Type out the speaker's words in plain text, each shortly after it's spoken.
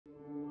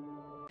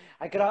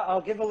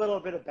I'll give a little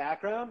bit of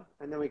background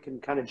and then we can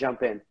kind of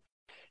jump in.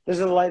 This is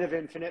the Light of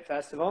Infinite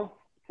Festival.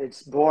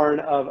 It's born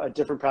of a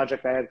different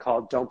project I had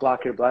called Don't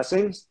Block Your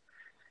Blessings,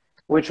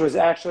 which was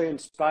actually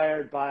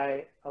inspired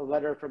by a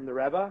letter from the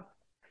Rebbe.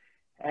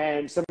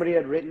 And somebody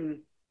had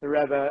written the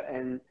Rebbe,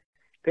 and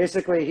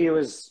basically he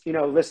was,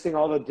 listing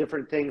all the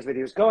different things that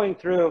he was going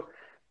through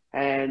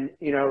and,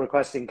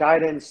 requesting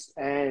guidance.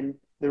 And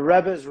the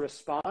Rebbe's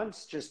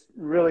response just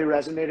really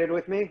resonated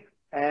with me.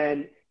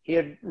 And he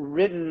had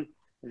written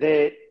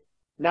that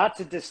not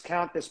to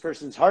discount this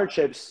person's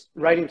hardships,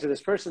 writing to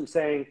this person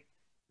saying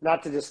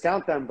not to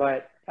discount them,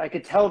 but I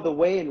could tell the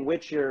way in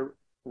which you're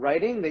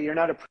writing that you're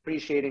not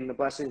appreciating the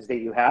blessings that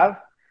you have.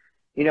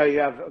 You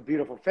have a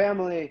beautiful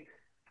family,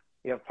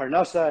 you have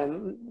parnasa,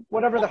 and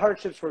whatever the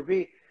hardships would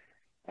be.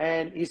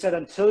 And he said,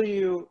 until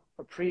you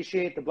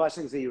appreciate the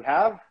blessings that you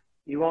have,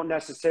 you won't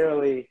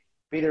necessarily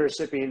be the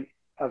recipient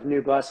of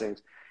new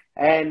blessings.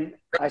 And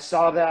I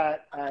saw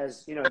that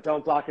as,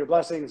 don't block your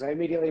blessings. I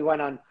immediately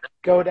went on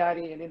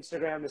GoDaddy and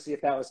Instagram to see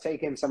if that was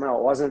taken. Somehow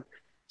it wasn't.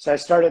 So I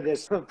started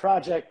this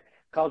project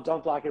called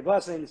Don't Block Your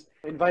Blessings,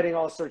 inviting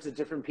all sorts of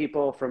different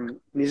people, from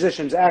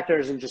musicians,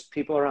 actors, and just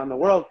people around the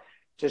world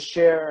to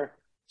share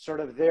sort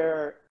of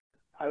their,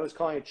 I was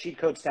calling it cheat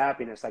codes to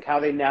happiness, like how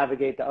they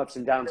navigate the ups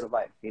and downs of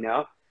life,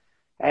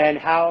 and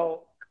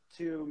how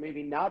to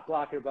maybe not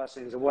block your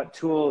blessings and what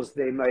tools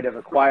they might have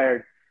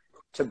acquired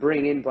to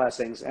bring in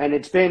blessings. And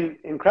it's been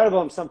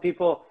incredible. And some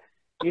people,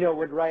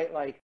 would write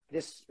like,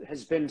 this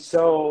has been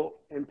so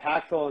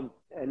impactful,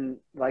 and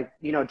like,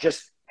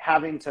 just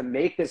having to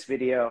make this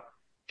video,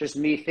 just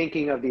me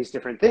thinking of these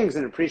different things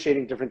and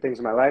appreciating different things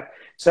in my life.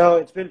 So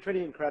it's been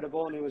pretty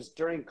incredible. And it was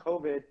during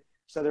COVID,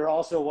 so there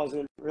also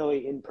wasn't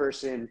really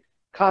in-person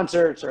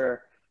concerts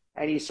or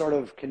any sort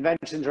of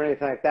conventions or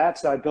anything like that.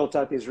 So I built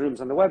out these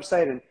rooms on the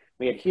website, and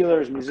we had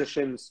healers,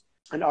 musicians,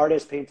 and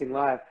artists painting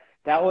live.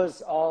 That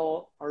was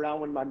all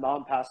around when my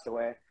mom passed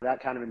away.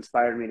 That kind of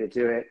inspired me to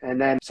do it. And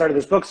then started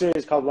this book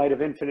series called Light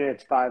of Infinite.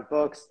 It's 5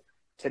 books.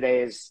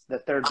 Today's the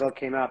 3rd book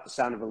came out, The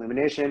Sound of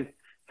Illumination,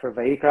 for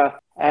Vayikra.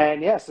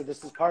 And yeah, so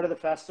this is part of the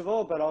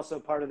festival, but also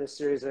part of this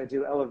series that I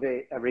do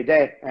Elevate every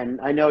day. And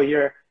I know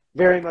you're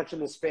very much in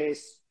the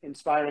space,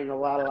 inspiring a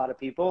lot of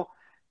people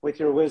with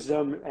your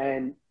wisdom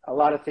and a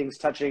lot of things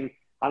touching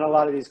on a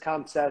lot of these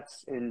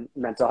concepts in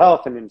mental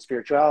health and in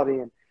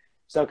spirituality. And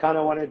so kind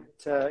of wanted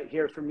to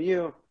hear from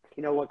you,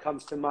 what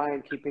comes to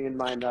mind, keeping in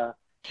mind the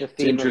theme.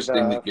 It's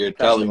interesting that you're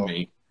telling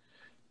me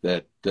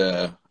that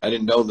I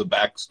didn't know the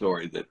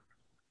backstory, that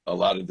a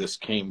lot of this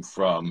came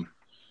from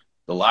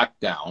the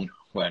lockdown,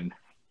 when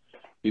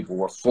people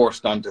were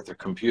forced onto their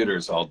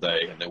computers all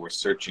day and they were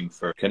searching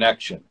for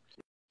connection.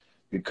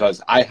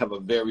 Because I have a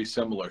very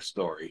similar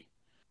story.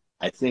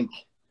 I think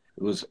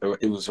it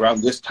was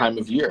around this time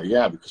of year,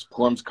 because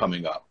Purim's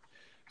coming up.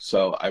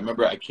 So I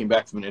remember I came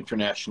back from an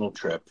international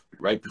trip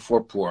right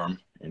before Purim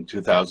in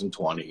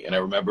 2020, and I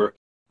remember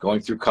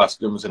going through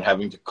customs and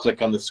having to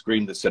click on the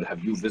screen that said,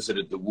 "Have you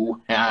visited the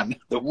Wuhan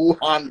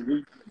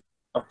region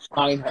of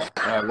China?"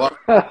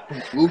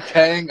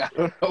 Wu-Tang? I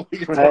don't know what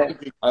you're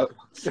talking about.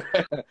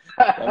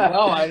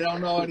 No, I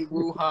don't know any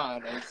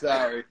Wuhan. I'm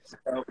sorry.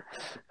 So,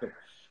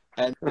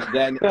 and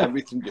then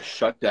everything just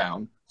shut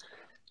down,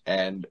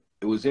 and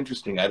it was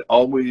interesting. I'd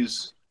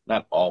always,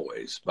 not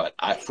always, but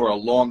for a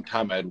long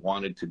time, I'd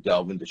wanted to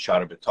delve into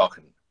𝙀𝙀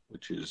𝙀𝙀,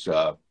 which is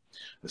a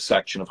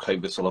section of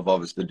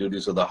𝙀𝙀 the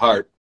duties of the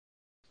heart,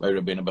 by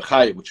Rabbi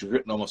𝙀𝙀, which was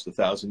written almost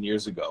 1,000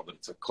 years ago, but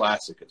it's a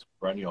classic. It's a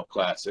perennial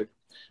classic,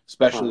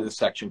 especially the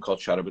section called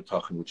𝙀𝙀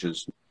𝙀𝙀, which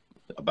is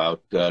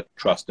about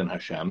trust in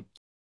Hashem.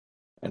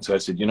 And so I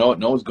said, no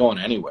one's going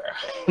anywhere.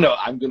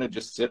 I'm going to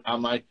just sit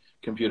on my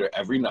computer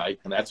every night,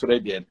 and that's what I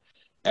did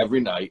every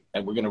night,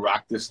 and we're going to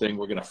rock this thing.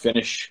 We're going to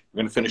finish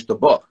the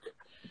book.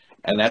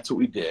 And that's what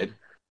we did.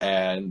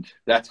 And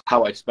that's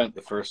how I spent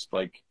the first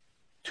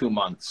 2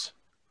 months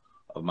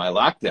of my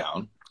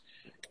lockdown.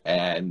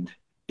 And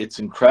it's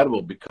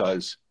incredible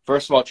because,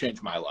 first of all, it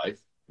changed my life,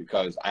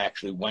 because I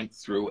actually went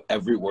through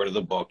every word of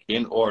the book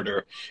in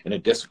order, in a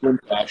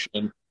disciplined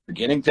fashion,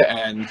 beginning to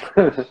end,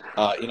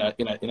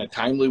 in a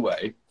timely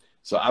way.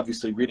 So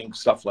obviously reading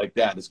stuff like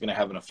that is going to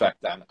have an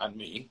effect on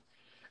me.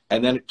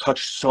 And then it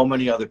touched so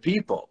many other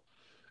people.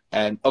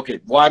 And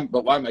okay, why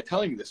am I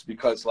telling you this?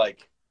 Because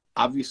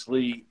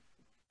obviously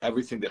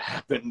everything that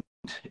happened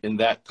in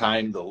that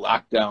time, the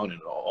lockdown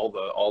and all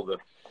the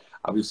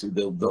obviously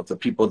the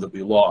people that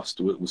we lost,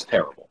 it was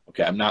terrible.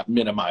 Okay, I'm not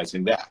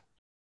minimizing that.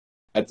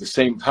 At the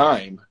same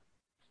time,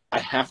 I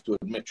have to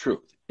admit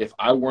truth. If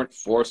I weren't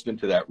forced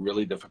into that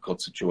really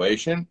difficult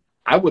situation,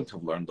 I wouldn't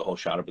have learned the whole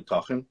𝙀𝙀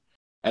𝙀𝙀.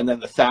 And then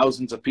the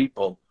thousands of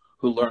people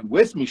who learned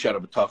with me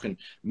𝙀𝙀 𝙀𝙀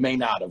may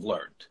not have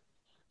learned.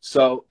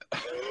 So,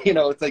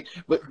 it's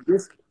but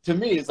this to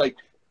me is they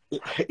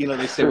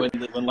say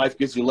when life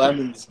gives you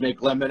lemons,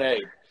 make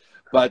lemonade.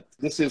 But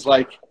this is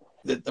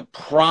the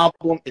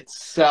problem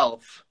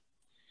itself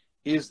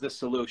is the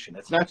solution.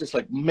 It's not just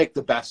make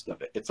the best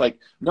of it. It's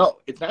no,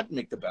 it's not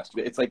make the best of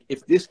it. It's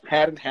if this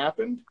hadn't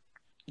happened,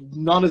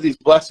 none of these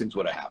blessings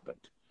would have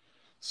happened.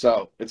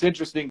 So it's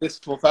interesting. This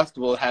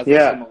festival has a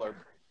Yeah. similar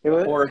It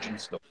was, origin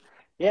story.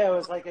 yeah, it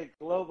was like a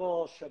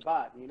global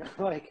Shabbat,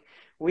 like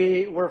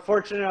we were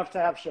fortunate enough to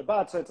have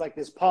Shabbat. So it's like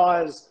this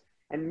pause.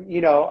 And,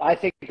 I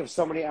think of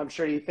so many, I'm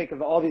sure you think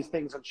of all these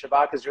things on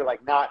Shabbat because you're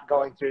like not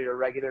going through your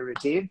regular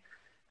routine.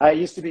 It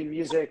used to be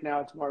music.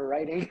 Now it's more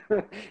writing.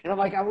 And I'm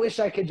like, I wish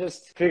I could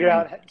just figure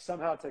out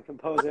somehow to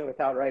compose it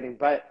without writing.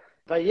 But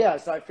yeah,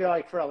 so I feel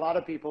like for a lot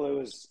of people, it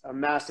was a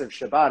massive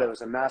Shabbat. It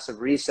was a massive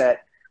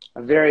reset,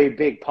 a very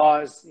big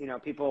pause,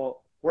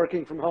 people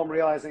working from home,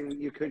 realizing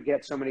you could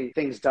get so many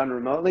things done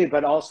remotely,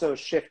 but also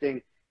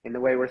shifting in the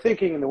way we're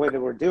thinking and the way that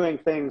we're doing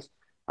things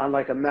on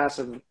like a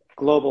massive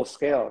global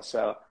scale.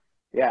 So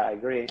yeah, I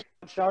agree.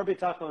 𝙀𝙀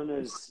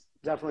𝙀𝙀 is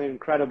definitely an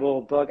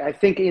incredible book. I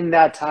think in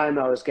that time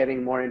I was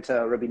getting more into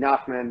Rabbi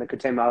Nachman, the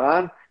𝙀𝙀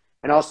𝙀𝙀,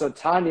 and also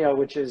Tanya,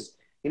 which is,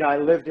 I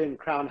lived in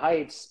Crown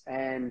Heights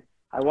and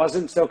I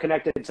wasn't so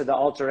connected to the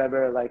Alter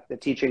Rebbe, like the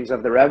teachings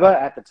of the Rebbe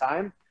at the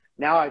time.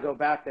 Now I go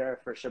back there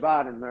for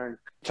Shabbat and learn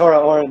Torah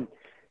or in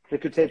the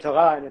𝙀𝙀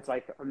Torah, and it's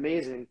like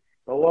amazing.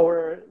 But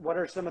what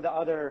are some of the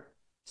other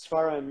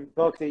Sfarim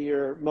book that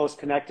you're most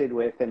connected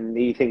with and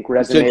that you think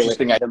resonate with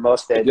the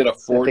most? I did a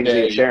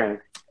 4-day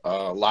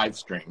live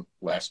stream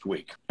last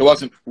week. It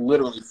wasn't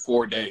literally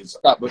 4 days,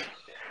 but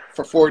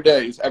for 4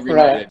 days, every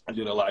night I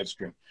did a live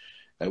stream.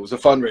 It was a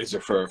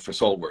fundraiser for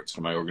Soulwords,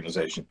 for my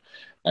organization.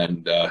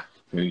 And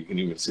you can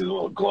even see the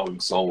little glowing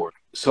Soulword.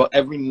 So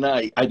every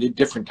night I did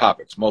different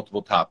topics,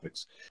 multiple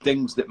topics,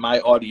 things that my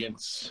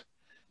audience,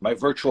 my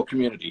virtual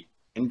community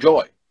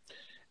enjoy.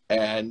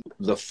 And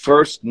the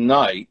first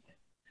night,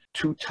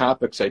 2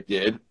 topics I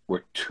did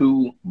were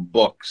 2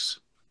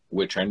 books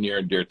which are near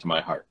and dear to my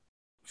heart.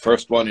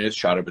 First one is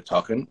𝙀𝙀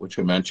𝙀𝙀, which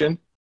I mentioned,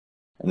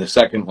 and the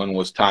second one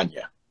was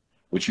Tanya,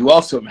 which you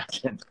also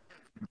mentioned.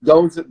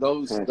 Those 2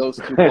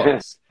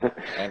 books,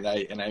 and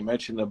I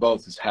mentioned them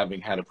both as having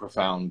had a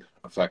profound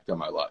effect on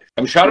my life.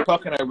 I mean, 𝙀𝙀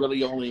𝙀𝙀, I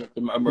really only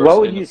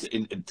immersed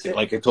in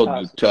like I told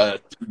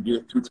you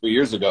 2-3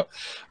 years ago.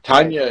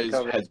 Tanya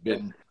has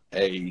been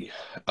an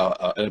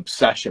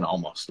obsession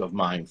almost of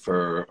mine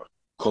for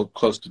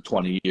close to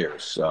 20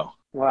 years. So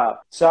wow.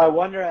 So I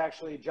wonder,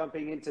 actually,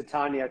 jumping into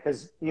Tanya,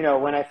 because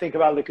when I think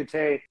about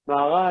𝙀𝙀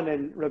𝙀𝙀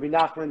and Rabbi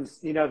Nachman's,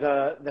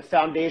 the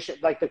foundation,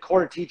 like the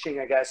core teaching,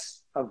 I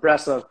guess, of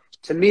Breslov,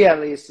 to me at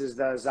least, is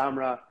the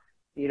Zamra,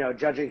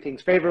 judging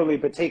things favorably,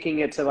 but taking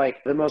it to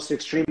like the most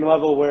extreme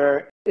level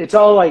where it's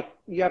all like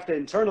you have to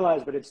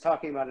internalize, but it's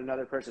talking about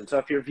another person. So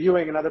if you're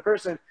viewing another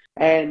person,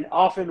 and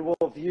often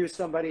we'll view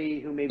somebody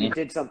who maybe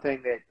did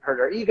something that hurt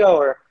our ego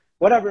or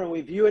whatever, and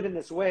we view it in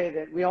this way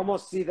that we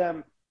almost see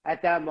them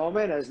at that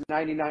moment as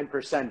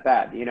 99%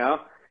 bad,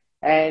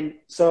 And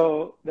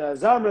so the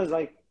Zamra is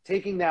like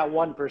taking that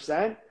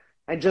 1%,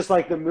 and just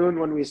like the moon,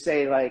 when we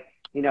say like,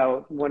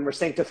 when we're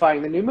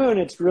sanctifying the new moon,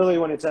 it's really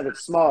when it's at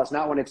its smallest,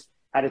 not when it's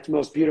at its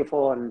most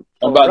beautiful and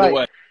by the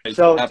way,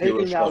 so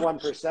taking that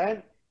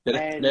 1%,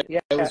 and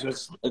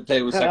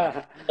today was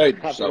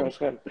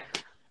second.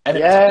 And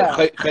it's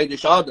𝙘𝙘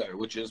𝙀𝙀,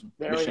 which is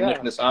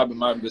Mishenichnas Abba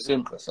Mar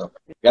B'Simcha. So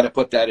you got to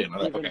put that in.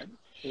 Okay.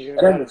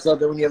 So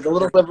then when you have the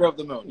little sliver of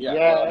the moon,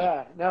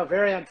 no,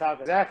 very on top.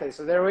 Exactly.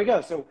 So there we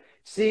go. So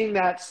seeing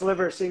that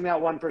sliver, seeing that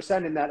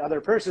 1% in that other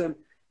person,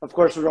 of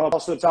course, we're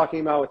also talking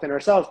about within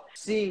ourselves,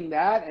 seeing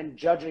that and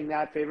judging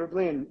that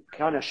favorably and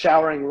kind of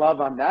showering love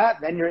on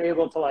that. Then you're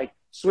able to like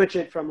switch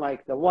it from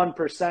like the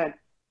 1%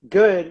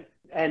 good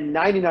and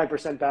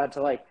 99% bad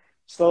to like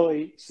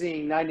slowly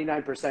seeing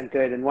 99%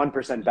 good and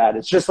 1% bad.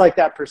 It's just like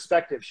that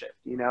perspective shift,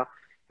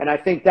 And I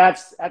think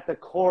that's at the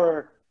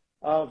core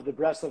of the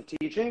Breslov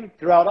teaching.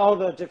 Throughout all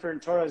the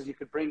different Torahs, you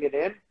could bring it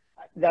in.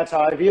 That's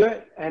how I view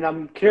it. And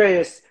I'm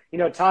curious,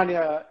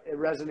 Tanya, it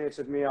resonates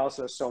with me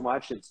also so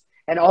much.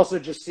 And also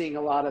just seeing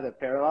a lot of the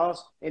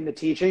parallels in the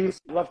teachings.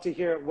 I'd love to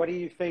hear, what do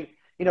you think,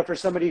 for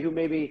somebody who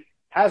maybe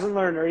hasn't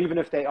learned, or even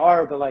if they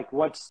are, but like,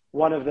 what's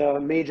one of the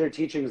major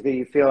teachings that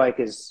you feel like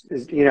is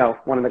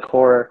one of the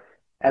core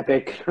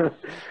epic?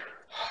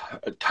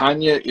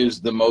 Tanya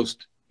is the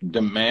most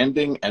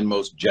demanding and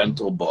most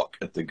gentle book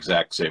at the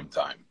exact same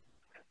time.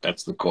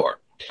 That's the core.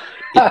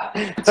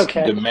 It's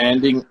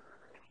demanding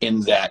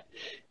in that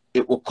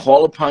it will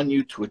call upon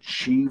you to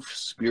achieve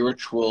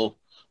spiritual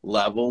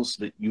levels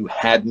that you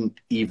hadn't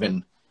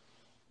even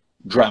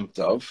dreamt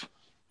of.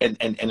 And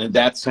in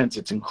that sense,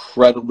 it's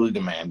incredibly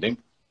demanding.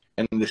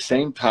 And at the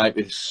same time,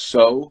 it's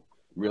so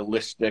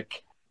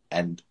realistic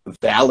and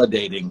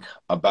validating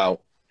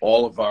about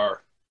all of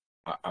our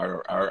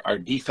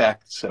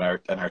defects and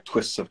our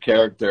twists of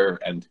character.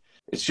 And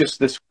it's just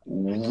this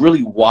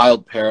really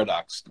wild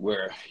paradox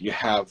where you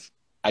have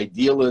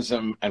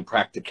idealism and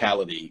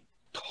practicality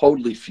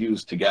totally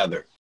fused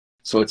together.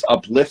 So it's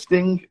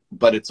uplifting,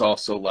 but it's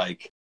also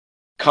like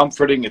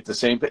comforting at the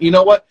same time. You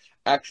know what?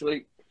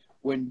 Actually,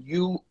 when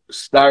you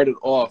started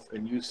off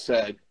and you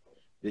said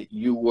that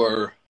you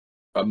were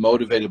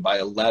motivated by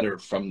a letter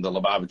from the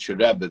Lubavitcher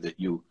Rebbe that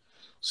you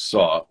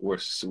saw, where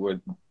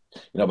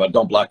about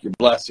don't block your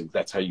blessings.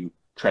 That's how you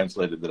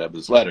translated the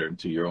Rebbe's letter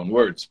into your own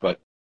words. But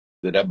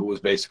the Rebbe was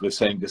basically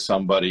saying to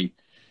somebody,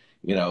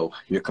 you know,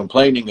 you're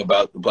complaining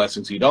about the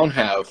blessings you don't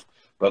have,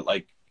 but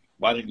like,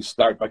 why don't you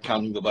start by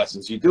counting the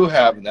blessings you do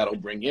have, and that'll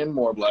bring in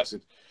more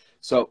blessings.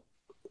 So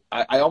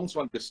I almost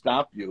wanted to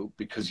stop you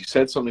because you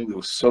said something that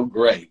was so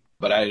great,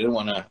 but I don't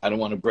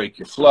want to break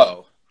your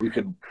flow. We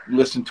could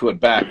listen to it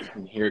back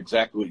and hear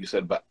exactly what you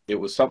said, but it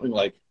was something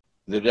like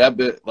the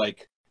Rebbe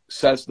like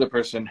says to the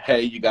person,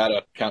 hey, you got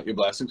to count your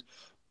blessings,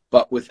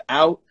 but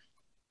without,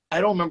 I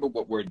don't remember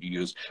what word you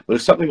used, but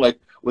it's something like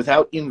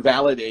without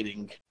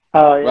invalidating.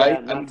 Oh, yeah. Right?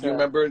 I mean, do you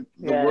remember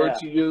the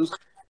words you used?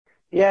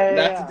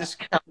 Not to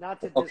discount.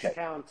 Not to Okay.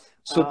 discount.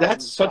 So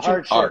that's such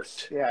an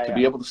art to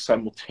be able to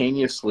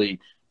simultaneously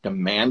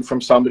demand from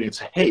somebody and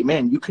say, hey,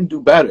 man, you can do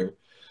better,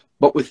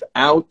 but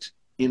without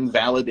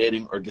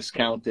invalidating or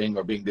discounting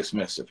or being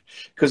dismissive.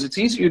 Because it's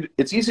easy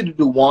to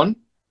do one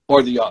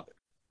or the other.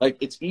 Like,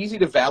 it's easy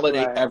to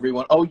validate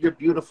everyone. Oh, you're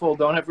beautiful.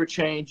 Don't ever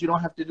change. You don't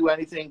have to do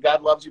anything.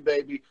 God loves you,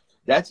 baby.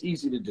 That's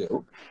easy to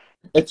do.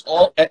 It's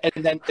all,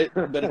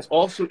 but it's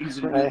also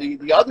easy to do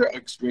the other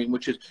extreme,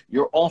 which is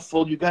you're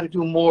awful. You got to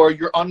do more.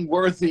 You're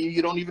unworthy.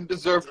 You don't even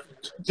deserve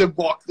to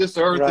walk this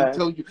earth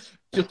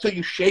until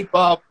you shape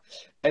up.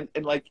 And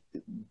like,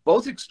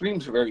 both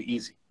extremes are very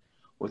easy.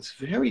 What's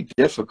very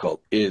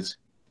difficult is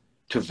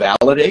to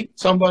validate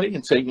somebody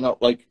and say, you know,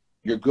 like,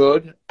 you're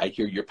good. I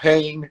hear your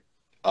pain.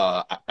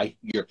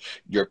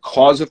 Your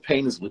cause of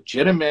pain is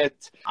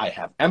legitimate. I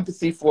have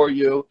empathy for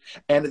you.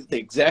 And at the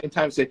exact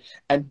time say,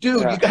 and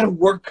dude, you got to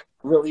work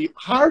really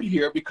hard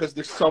here because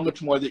there's so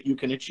much more that you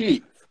can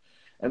achieve.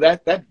 And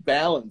that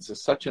balance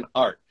is such an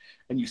art.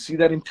 And you see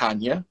that in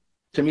Tanya.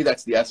 To me,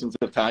 that's the essence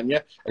of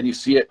Tanya. And you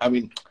see it, I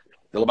mean,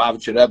 the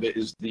Lubavitcher Rebbe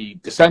is the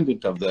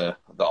descendant of the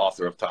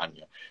author of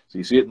Tanya. So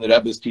you see it in the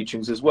Rebbe's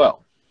teachings as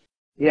well.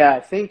 Yeah, I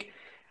think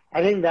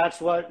that's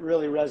what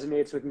really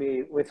resonates with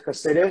me with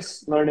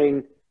Chassidus,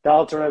 learning the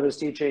Alter Rebbe's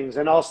teachings,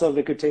 and also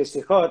the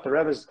𝙀𝙀 𝙀𝙀, the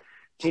Rebbe's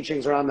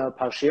teachings around the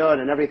Parshiot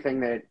and everything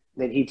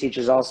that he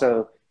teaches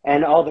also,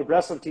 and all the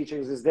Breslov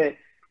teachings, is that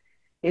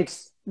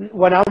it's,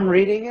 when I'm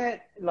reading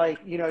it, like,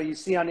 you know, you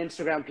see on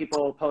Instagram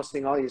people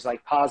posting all these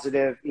like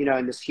positive, you know,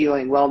 in this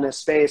healing wellness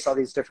space, all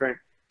these different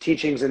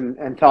teachings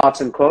and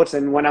thoughts and quotes.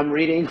 And when I'm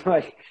reading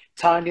like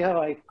Tanya,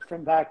 like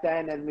from back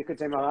then, and 𝙀𝙀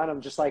𝙀𝙀,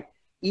 I'm just like,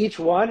 each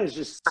one is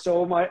just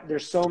so much,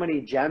 there's so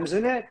many gems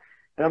in it.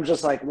 And I'm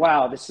just like,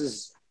 wow, this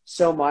is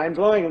so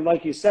mind-blowing. And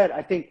like you said,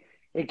 I think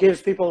it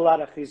gives people a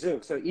lot of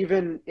chizuk. So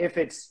even if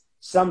it's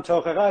some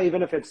tochara,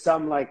 even if it's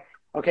some like,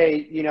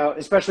 okay, you know,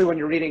 especially when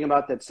you're reading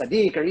about the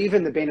tzaddik or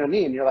even the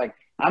Benoni, and you're like,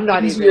 I'm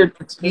not it's even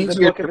in the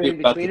book of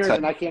in-betweeners,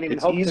 and I can't even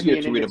hope to be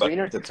an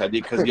in-betweener. About the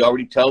tzaddik because he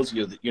already tells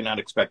you that you're not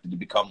expected to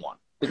become one.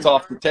 It's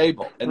off the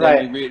table. And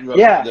then you read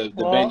about the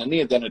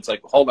Benoni, and then it's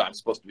like, hold on, I'm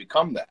supposed to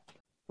become that.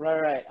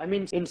 Right. I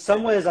mean, in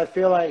some ways, I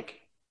feel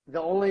like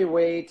the only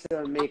way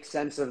to make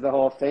sense of the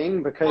whole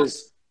thing,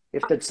 because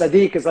if the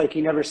tzaddik is like,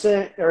 he never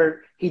sinned,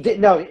 or he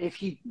didn't know, if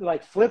he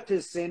like flipped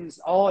his sins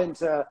all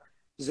into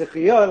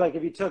zechiyah, like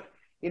if he took,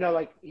 you know,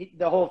 like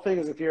the whole thing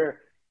is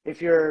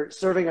if you're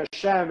serving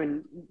Hashem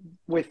and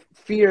with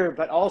fear,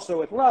 but also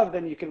with love,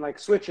 then you can like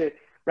switch it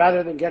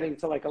rather than getting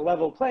to like a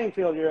level playing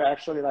field. You're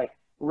actually like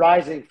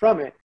rising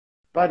from it.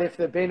 But if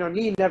the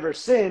Benoni never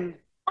sinned,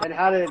 then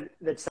how did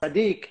the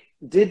tzaddik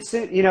did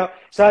sin, you know?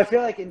 So I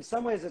feel like in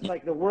some ways it's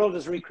like the world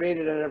is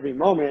recreated at every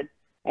moment.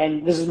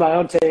 And this is my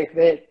own take,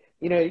 that,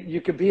 you know,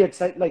 you could be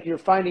like you're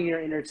finding your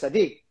inner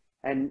tzaddik.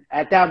 And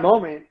at that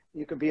moment,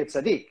 you could be a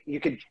tzaddik. You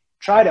could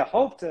try to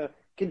hope to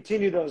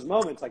continue those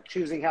moments, like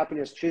choosing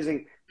happiness,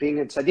 choosing being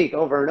a tzaddik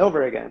over and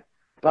over again.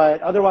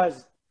 But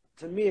otherwise,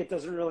 to me, it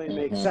doesn't really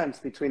make sense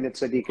between the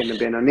tzaddik and the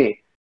Benoni.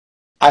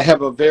 I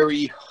have a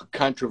very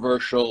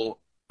controversial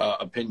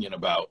opinion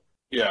about,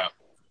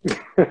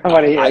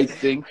 I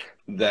think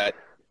that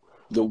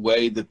the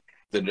way that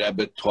the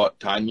Rebbe taught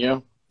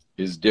Tanya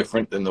is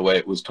different than the way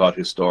it was taught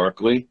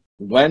historically.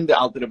 When the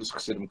Alter Rebbe's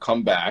Chassidim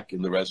come back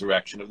in the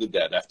resurrection of the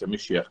dead after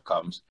Mashiach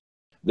comes,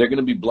 they're going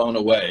to be blown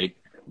away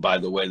by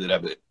the way that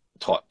Rebbe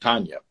taught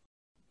Tanya.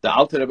 The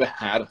Alter Rebbe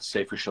had a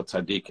Sefer Shel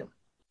Tzadikim,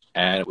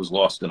 and it was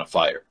lost in a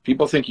fire.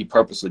 People think he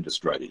purposely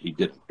destroyed it. He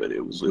didn't, but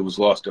it was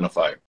lost in a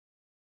fire.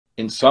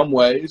 In some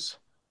ways,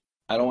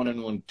 I don't want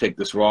anyone to take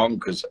this wrong,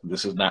 because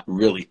this is not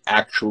really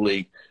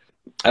actually,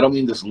 I don't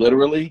mean this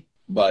literally,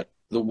 but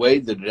the way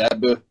that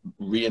Rebbe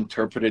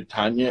reinterpreted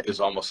Tanya is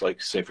almost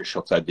like Sefer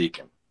Shel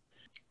Tzadikim.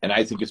 And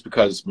I think it's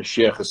because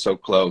Mashiach is so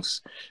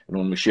close, and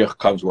when Mashiach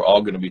comes, we're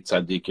all going to be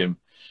tzaddikim.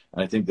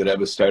 And I think that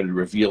Rebbe started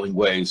revealing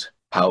ways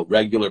how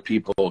regular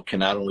people can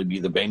not only be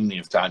the Benoni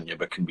of Tanya,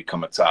 but can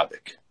become a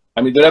tzaddik.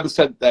 I mean, the Rebbe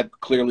said that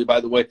clearly,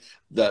 by the way,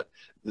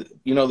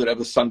 you know, the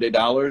Rebbe's Sunday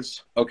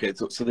dollars? Okay,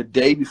 so the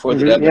day before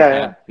the Rebbe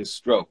had his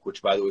stroke,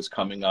 which, by the way, is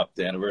coming up,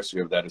 the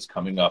anniversary of that is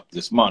coming up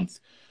this month,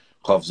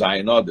 Chav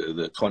Zayin Adar,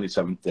 the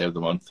 27th day of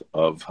the month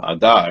of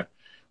Adar,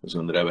 was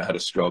when the Rebbe had a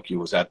stroke. He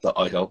was at the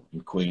Ohel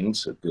in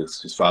Queens, at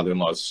his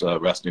father-in-law's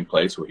resting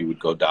place, where he would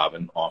go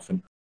daven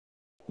often.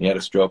 He had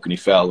a stroke and he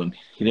fell, and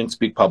he didn't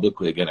speak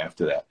publicly again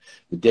after that.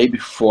 The day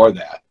before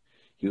that,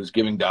 he was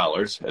giving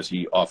dollars, as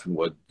he often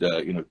would.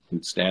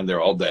 He'd stand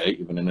there all day,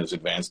 even in his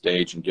advanced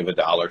age, and give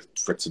 $1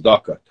 for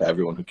tzedakah to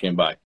everyone who came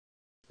by.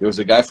 There was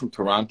a guy from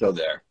Toronto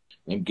there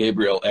named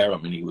Gabriel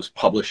Aram, and he was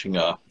publishing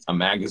a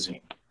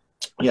magazine.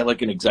 He had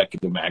like an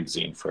executive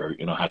magazine for,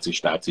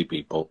 𝙘𝙖𝙣𝙬𝙤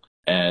people.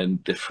 And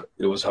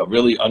it was a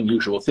really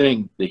unusual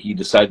thing that he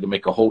decided to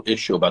make a whole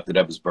issue about the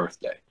Rebbe's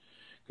birthday,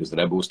 because the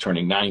Rebbe was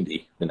turning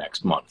 90 the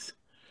next month.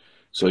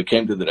 So he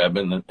came to the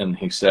Rebbe and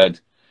he said,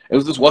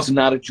 this was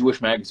not a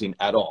Jewish magazine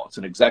at all. It's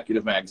an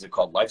executive magazine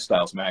called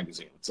Lifestyles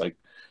Magazine. It's like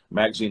a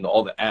magazine,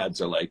 all the ads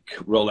are like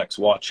Rolex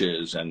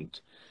watches and,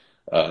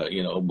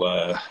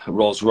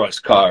 Rolls Royce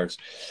cars.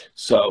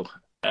 So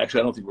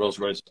actually, I don't think Rolls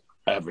Royce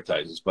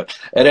advertises, but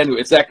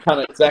anyway, it's that kind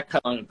of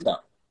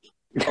stuff.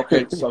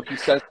 Okay, so he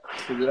says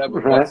to the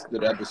Rebbe, what's the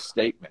Rebbe's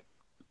statement?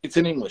 It's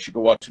in English. You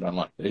can watch it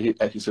online.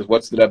 He says,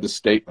 what's the Rebbe's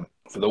statement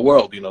for the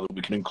world, that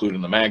we can include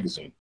in the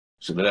magazine?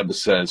 So the Rebbe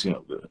says,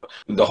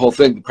 the whole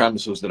thing, the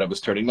premise was that the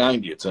Rebbe's turning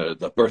 90. It's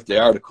the birthday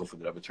article for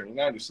the Rebbe turning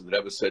 90. So the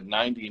Rebbe said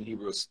 90 in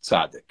Hebrew is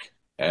tzaddik.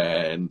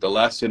 And the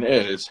lesson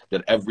is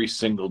that every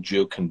single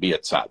Jew can be a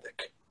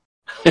tzaddik.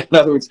 In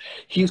other words,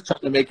 he's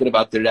trying to make it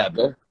about the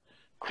Rebbe.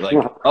 Like,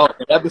 oh,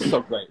 the Rebbe's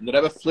so great. And the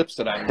Rebbe flips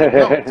it on. Like,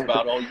 no, it's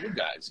about all you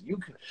guys.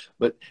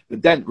 But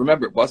then,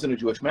 remember, it wasn't a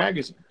Jewish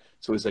magazine.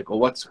 So he's like, well,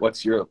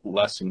 what's your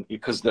lesson?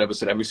 Because the Rebbe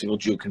said every single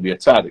Jew can be a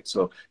tzaddik.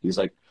 So he's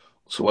like,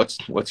 so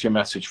what's your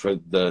message for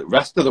the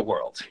rest of the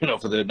world,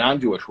 for the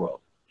non-Jewish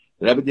world?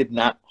 The Rebbe did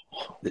not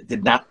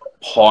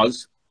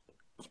pause.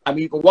 I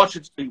mean, you can watch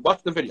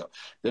the video.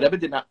 The Rebbe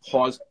did not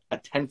pause a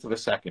tenth of a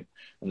second.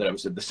 And the Rebbe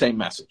said the same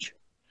message.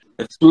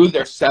 Through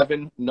their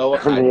 7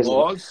 Noahide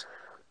laws,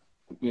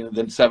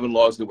 the 7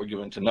 laws that were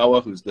given to Noah,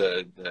 who's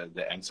the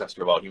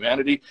ancestor of all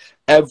humanity,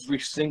 every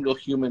single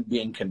human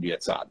being can be a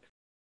tzaddik.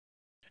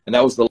 And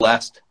that was the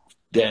last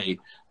day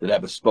that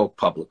Rebbe spoke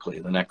publicly.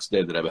 The next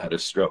day that Rebbe had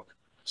his stroke.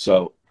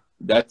 So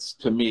that's,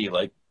 to me,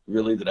 like,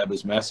 really the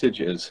Rebbe's message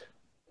is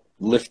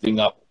lifting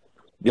up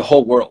the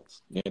whole world,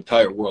 the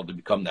entire world, to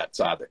become that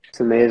tzaddik.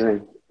 It's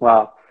amazing.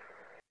 Wow.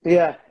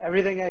 Yeah,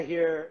 everything I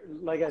hear,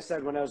 like I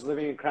said, when I was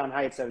living in Crown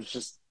Heights, that's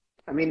just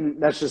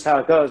how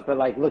it goes. But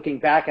like looking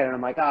back at it,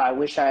 I'm like, I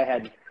wish I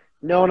had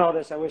known all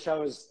this. I wish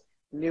I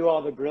knew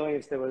all the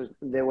brilliance that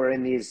were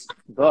in these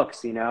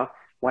books,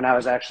 when I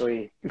was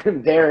actually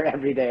there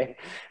every day.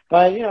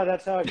 But,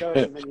 that's how it goes.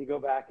 And then you go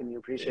back and you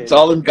appreciate it. It's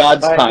all in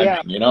God's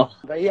timing,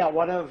 But yeah,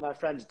 one of my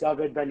friends,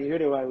 David Ben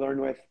Yehuda, I learned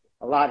with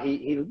a lot.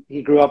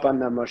 He grew up on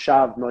the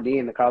Moshav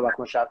Modi'in, the Karlach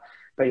Moshav.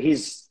 But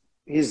he's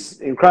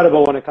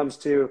incredible when it comes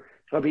to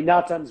Rabbi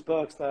Natan's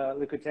books, the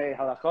Likutei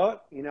Halachot,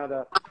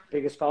 the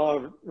biggest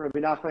follower of Rabbi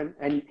Nachman.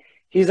 And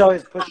he's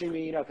always pushing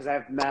me, because I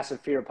have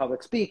massive fear of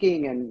public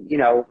speaking. And,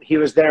 he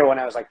was there when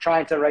I was like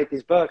trying to write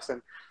these books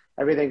and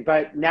everything.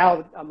 But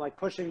now I'm like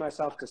pushing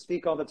myself to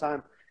speak all the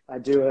time. I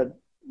do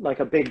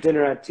a big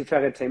dinner at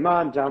Tiferet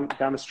Teiman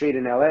down the street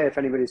in LA. If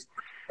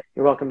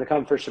you're welcome to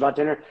come for Shabbat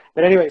dinner.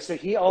 But anyway, so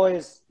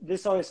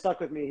this always stuck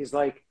with me. He's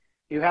like,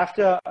 you have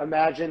to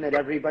imagine that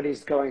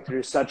everybody's going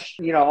through such,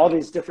 all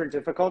these different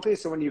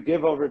difficulties. So when you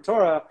give over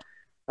Torah,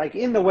 like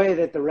in the way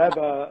that the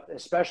Rebbe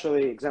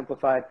especially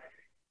exemplified,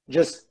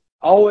 just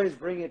always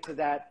bring it to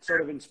that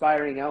sort of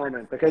inspiring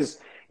element. Because,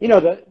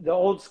 the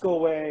old school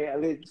way, at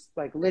least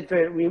like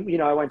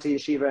Litvit, I went to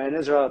yeshiva in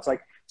Israel. It's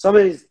like some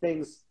of these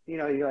things,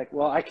 you're like,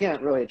 well, I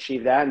can't really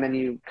achieve that. And then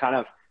you kind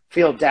of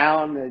feel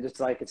down.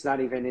 It's like, it's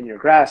not even in your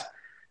grasp.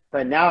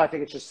 But now I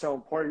think it's just so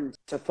important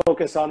to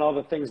focus on all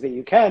the things that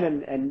you can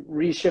and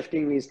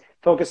reshifting these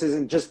focuses.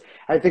 And just,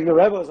 I think the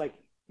Rebbe was like,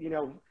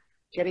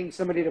 getting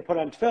somebody to put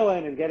on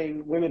tefillin and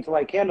getting women to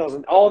light candles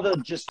and all the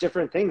just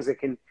different things that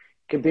can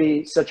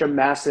be such a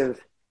massive,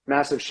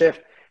 massive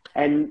shift.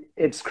 And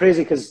it's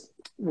crazy because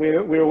we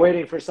were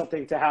waiting for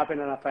something to happen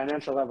on a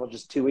financial level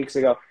just 2 weeks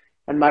ago.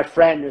 And my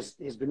friend has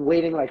been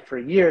waiting like for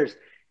years.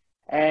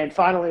 And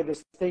finally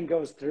this thing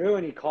goes through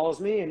and he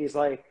calls me and he's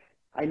like,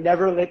 I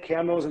never lit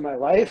candles in my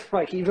life,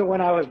 like even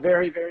when I was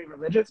very, very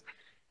religious.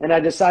 And I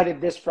decided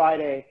this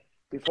Friday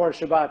before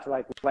Shabbat to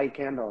like light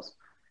candles.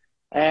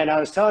 And I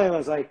was telling him, I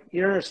was like,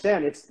 you don't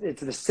understand.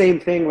 It's the same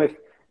thing with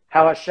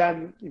how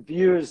Hashem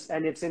views,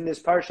 and it's in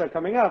this parsha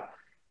coming up,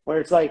 where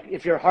it's like,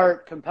 if your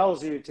heart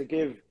compels you to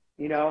give,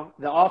 the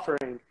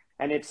offering,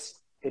 and it's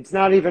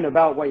not even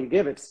about what you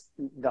give, it's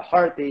the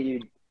heart that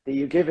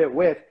you give it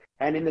with.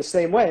 And in the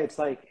same way, it's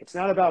like, it's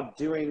not about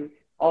doing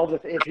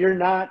if you're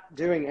not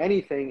doing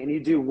anything and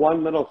you do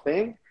one little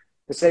thing,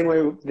 the same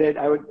way that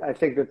I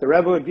think that the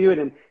Rebbe would view it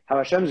and how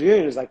Hashem's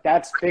viewing it is like,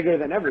 that's bigger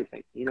than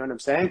everything. You know what I'm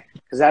saying?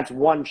 Because that's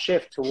one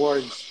shift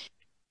towards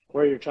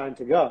where you're trying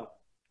to go.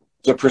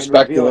 The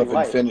perspective of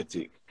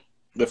infinity.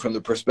 From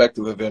the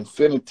perspective of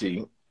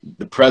infinity,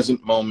 the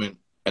present moment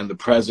and the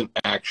present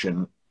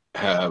action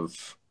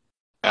have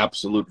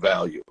absolute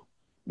value.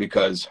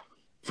 Because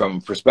from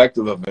a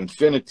perspective of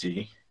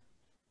infinity,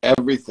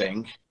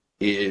 everything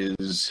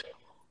is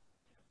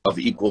of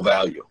equal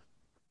value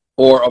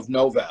or of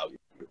no value.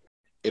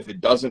 If it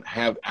doesn't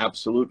have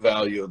absolute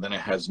value, then it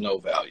has no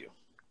value.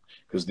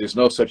 because there's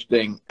no such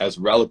thing as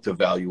relative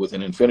value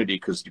within infinity,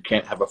 because you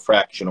can't have a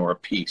fraction or a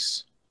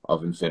piece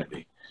of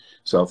infinity.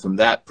 So from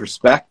that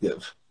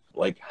perspective,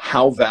 like,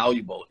 how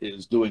valuable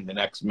is doing the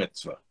next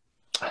mitzvah?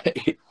 What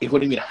do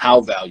you mean, how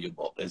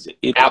valuable is it?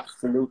 It's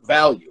absolute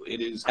value. It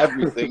is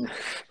everything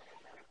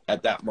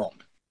at that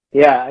moment.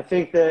 Yeah, I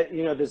think that,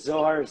 you know, the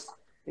Zohar's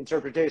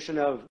interpretation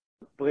of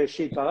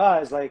Bereshit bara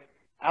is like,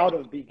 out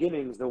of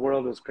beginnings, the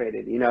world was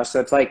created, you know?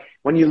 So it's like,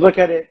 when you look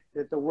at it,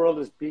 that the world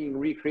is being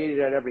recreated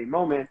at every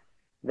moment,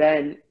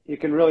 then you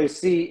can really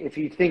see, if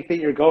you think that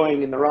you're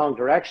going in the wrong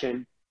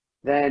direction,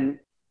 then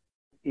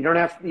you don't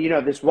have, you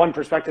know, this one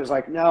perspective is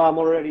like, no, I'm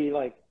already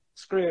like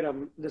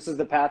screwed. This is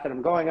the path that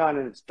I'm going on,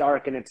 and it's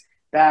dark and it's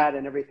bad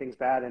and everything's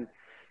bad.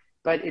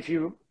 But if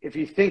you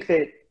think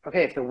that,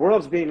 okay, if the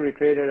world's being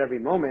recreated at every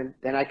moment,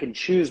 then I can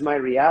choose my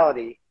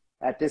reality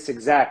at this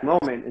exact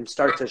moment and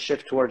start to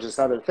shift towards this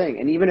other thing.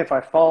 And even if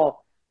I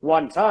fall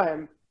one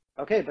time,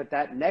 okay, but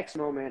that next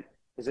moment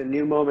is a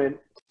new moment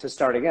to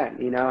start again,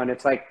 you know? And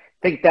it's like,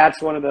 I think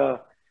that's one of the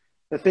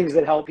things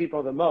that help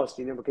people the most,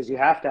 you know, because you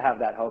have to have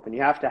that hope and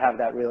you have to have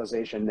that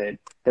realization that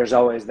there's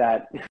always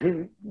that,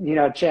 you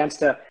know, chance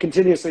to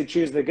continuously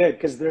choose the good,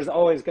 because there's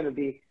always going to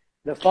be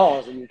the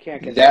falls and you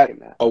can't get back in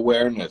that.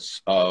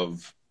 Awareness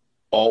of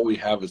all we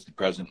have is the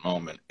present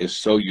moment is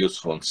so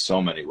useful in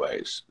so many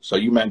ways. So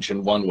you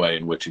mentioned one way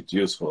in which it's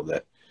useful,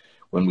 that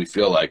when we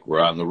feel like we're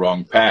on the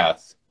wrong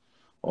path,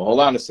 well,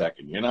 hold on a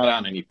second. You're not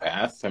on any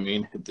path. I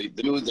mean, the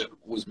you that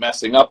was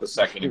messing up a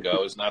second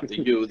ago is not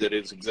the you that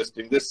is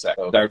existing this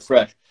second. Start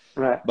fresh.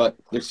 Right. But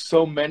there's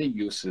so many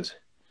uses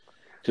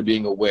to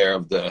being aware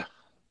of the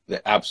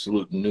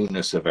absolute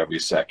newness of every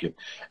second.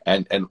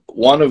 And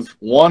one of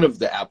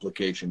the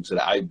applications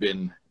that I've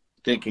been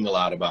thinking a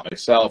lot about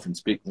myself and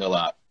speaking a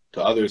lot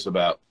to others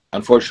about,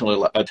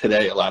 unfortunately,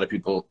 today a lot of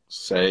people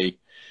say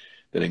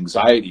that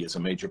anxiety is a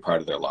major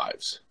part of their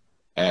lives.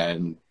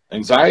 And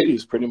anxiety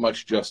is pretty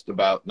much just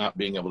about not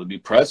being able to be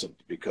present,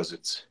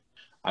 because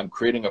I'm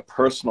creating a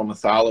personal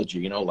mythology,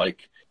 you know,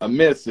 like a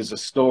myth is a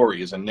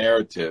story, is a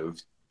narrative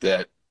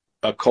that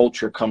a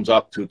culture comes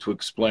up to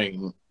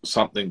explain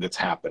something that's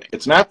happening.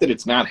 It's not that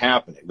it's not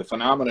happening. The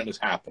phenomenon is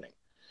happening,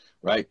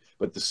 right?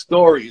 But the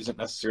story isn't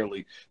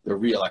necessarily the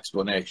real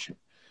explanation.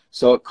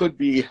 So it could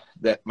be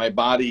that my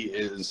body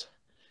is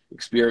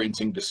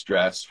experiencing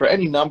distress for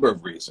any number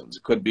of reasons.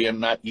 It could be I'm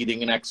not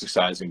eating and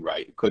exercising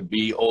right. It could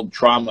be old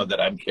trauma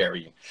that I'm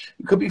carrying.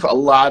 It could be for a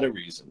lot of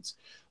reasons.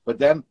 But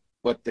then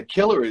what the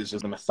killer is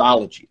the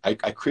mythology. I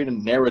create a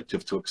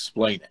narrative to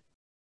explain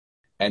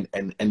it.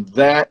 And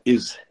that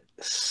is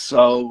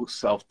so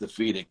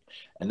self-defeating.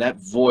 And that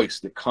voice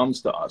that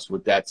comes to us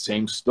with that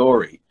same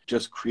story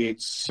just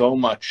creates so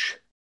much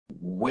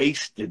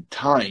wasted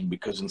time,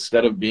 because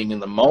instead of being in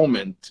the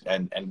moment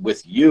and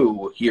with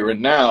you here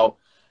and now,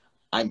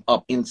 I'm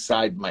up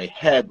inside my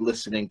head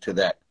listening to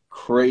that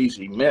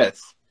crazy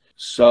myth.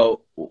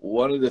 So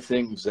one of the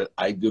things that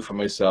I do for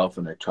myself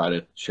and I try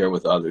to share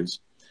with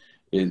others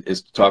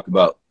is to talk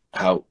about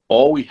how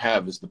all we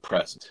have is the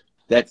present.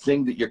 That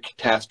thing that you're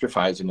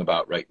catastrophizing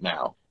about right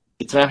now,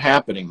 it's not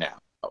happening now.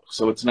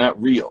 So it's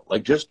not real.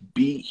 Like, just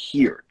be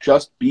here.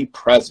 Just be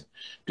present.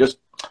 Just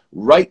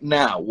right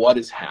now, what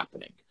is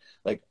happening?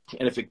 Like,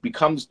 and if it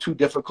becomes too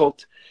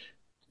difficult,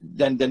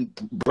 then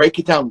break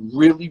it down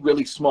really,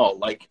 really small.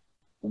 Like,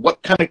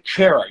 what kind of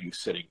chair are you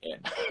sitting in?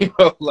 You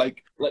know,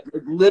 like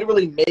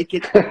literally make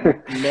it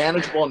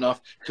manageable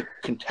enough to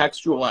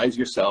contextualize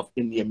yourself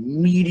in the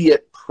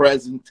immediate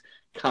present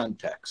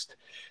context.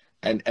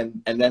 And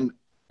then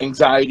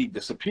anxiety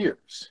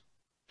disappears.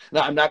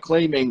 Now, I'm not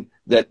claiming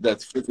that the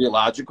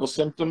physiological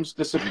symptoms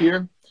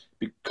disappear,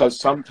 because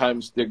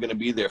sometimes they're going to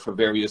be there for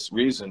various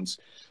reasons.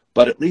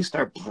 But at least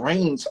our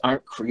brains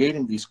aren't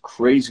creating these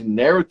crazy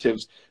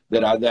narratives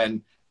that are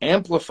then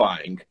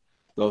amplifying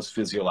those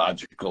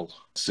physiological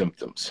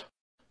symptoms.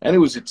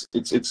 Anyways,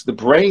 it's the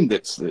brain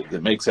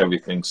that makes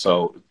everything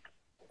so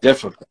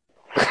difficult.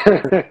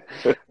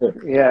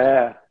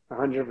 Yeah,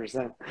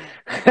 100%.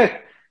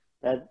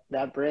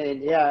 That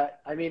brain, yeah.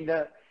 I mean,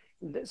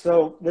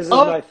 so this is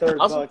my third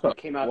book that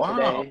came out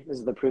today. This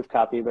is the proof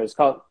copy, but it's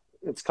called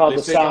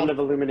The Sound of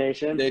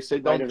Illumination. They say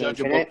don't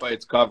judge a book by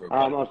its cover,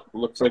 but it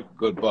looks like a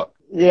good book.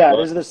 Yeah,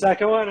 this is the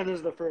second one, and this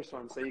is the first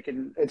one. So you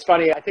can, it's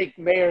funny, I think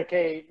Mayor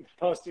K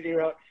posted, he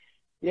wrote,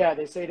 yeah,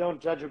 they say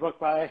don't judge a book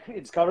by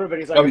its cover, but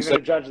he's like, I'm going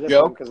to judge this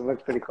one because it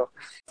looks pretty cool.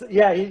 So,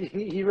 yeah,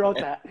 he wrote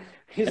that.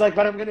 He's like,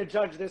 but I'm going to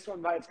judge this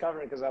one by its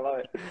cover because I love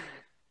it.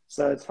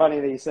 So it's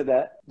funny that you said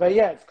that. But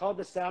yeah, it's called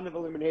The Sound of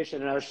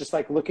Illumination, and I was just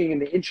like looking in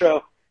the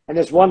intro, and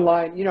there's one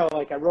line, you know,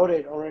 like I wrote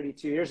it already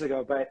 2 years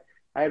ago, but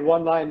I had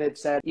one line that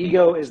said,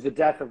 ego is the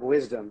death of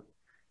wisdom.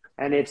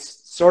 And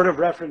it's sort of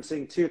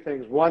referencing two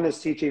things. One is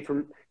teaching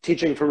from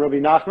Rabbi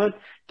Nachman,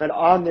 but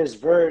on this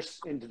verse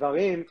in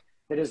Dvarim,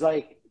 it is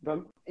like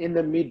in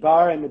the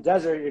Midbar, in the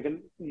desert,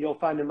 you'll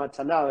find the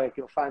Matana, like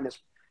you'll find this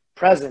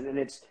present. And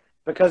it's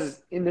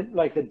because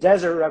the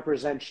desert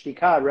represents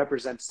shtikah,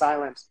 represents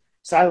silence,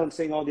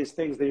 silencing all these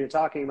things that you're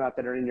talking about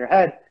that are in your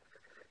head.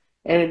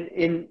 And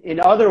in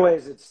other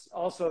ways, it's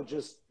also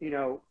just, you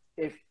know,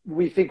 if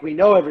we think we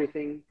know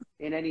everything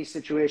in any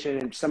situation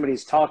and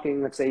somebody's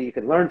talking, let's say you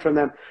can learn from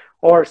them,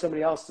 or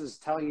somebody else is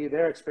telling you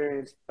their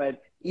experience,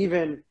 but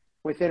even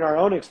within our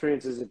own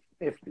experiences,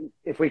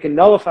 if we can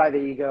nullify the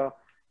ego,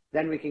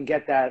 then we can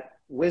get that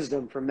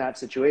wisdom from that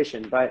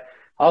situation. But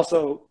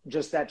also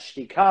just that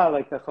shtika,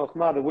 like the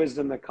chokhmah, the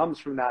wisdom that comes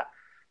from that,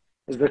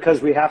 is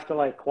because we have to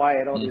like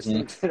quiet all these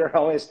things that are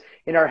always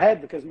in our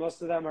head, because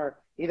most of them are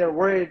either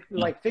worried,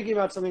 like thinking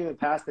about something in the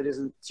past that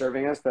isn't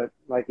serving us, that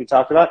like we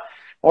talked about,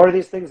 or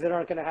these things that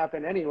aren't going to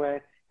happen anyway.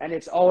 And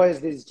it's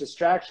always these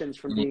distractions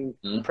from being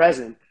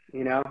present,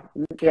 you know?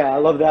 Yeah, I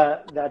love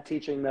that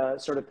teaching, the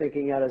sort of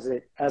thinking out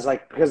as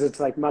like, because it's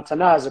like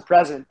matana as a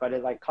present, but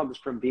it like comes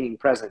from being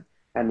present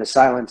and the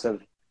silence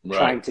of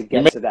trying to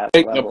get to that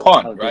level a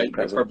pun, of right? being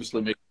present. You're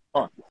purposely making a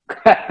pun.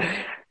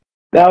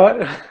 Now,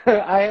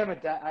 I am a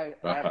dad.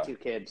 I have 2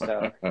 kids,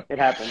 so it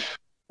happens.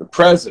 The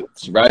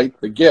presence, right?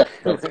 The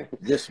gift of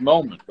this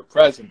moment, the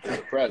present is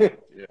the present.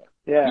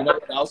 Yeah. You know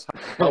what else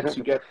helps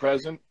you get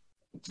present?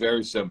 It's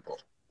very simple,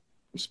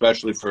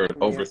 especially for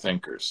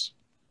overthinkers.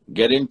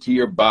 Get into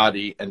your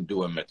body and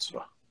do a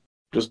mitzvah.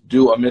 Just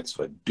do a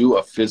mitzvah. Do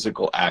a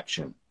physical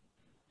action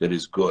that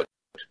is good.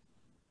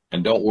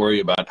 And don't worry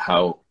about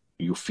how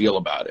you feel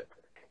about it.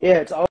 Yeah,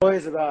 it's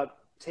always about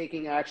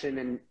taking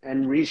action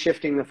and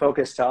reshifting the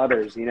focus to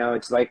others. You know,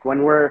 it's like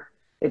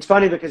it's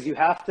funny because you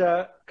have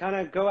to kind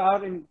of go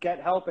out and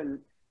get help, and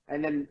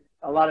then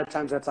a lot of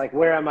times that's like,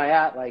 where am I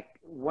at? Like,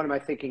 what am I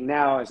thinking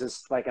now? Is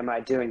this like, am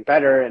I doing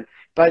better?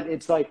 But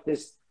it's like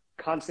this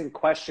constant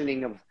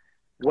questioning of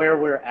where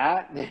we're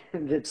at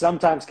that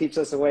sometimes keeps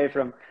us away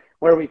from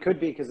where we could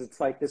be, because it's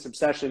like this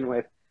obsession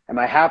with, am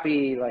I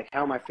happy? Like,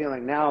 how am I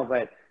feeling now?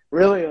 But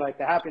really, like,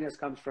 the happiness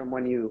comes from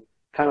when you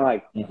kind of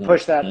like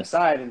push that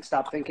aside and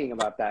stop thinking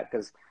about that,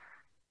 because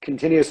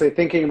continuously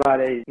thinking about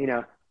it, you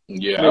know,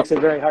 makes it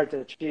very hard to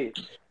achieve.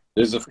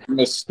 There's a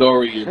famous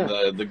story in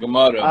the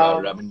Gemara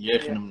about Rabbi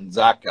Yochanan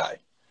Zakkai,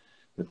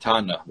 the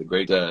Tana, the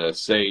great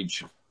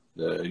sage.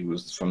 He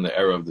was from the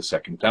era of the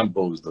Second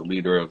Temple. He was the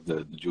leader of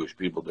the Jewish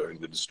people during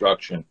the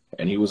destruction.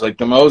 And he was like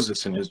the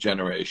Moses in his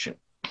generation.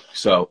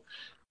 So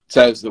it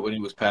says that when he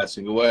was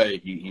passing away,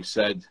 he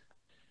said,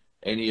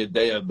 I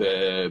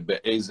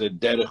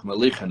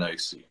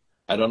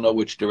don't know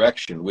which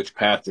direction, which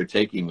path they're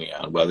taking me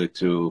on, whether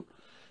to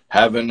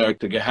heaven or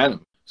to Gehenna.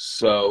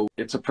 So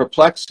it's a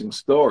perplexing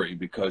story,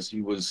 because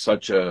he was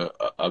such a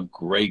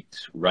great,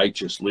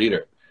 righteous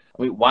leader.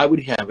 I mean, why would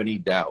he have any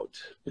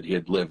doubt that he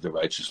had lived a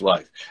righteous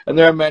life? And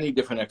there are many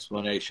different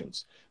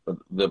explanations. But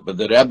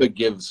the Rebbe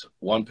gives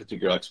one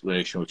particular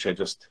explanation, which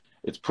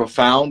it's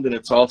profound, and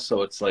it's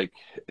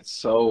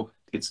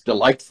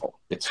delightful.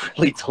 It's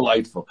really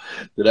delightful.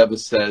 The Rebbe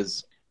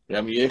says,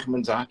 Rabbi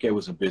Yochanan Zakkai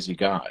was a busy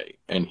guy,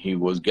 and he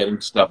was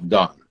getting stuff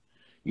done.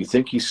 You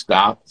think he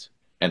stopped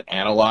and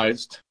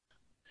analyzed?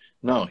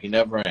 No, he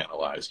never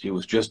analyzed. He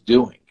was just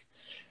doing.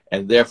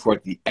 And therefore,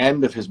 at the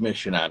end of his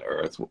mission on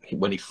earth,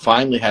 when he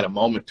finally had a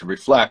moment to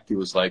reflect, he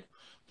was like,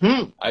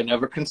 I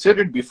never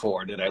considered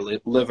before, did I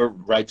live a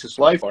righteous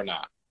life or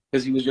not?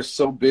 Because he was just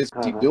so busy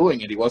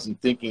doing it. He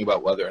wasn't thinking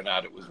about whether or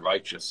not it was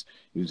righteous.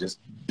 He was just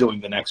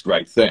doing the next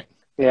right thing.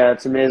 Yeah,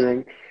 it's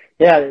amazing.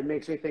 Yeah, it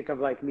makes me think of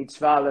like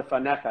mitzvah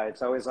lefanecha.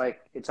 It's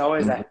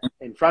always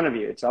in front of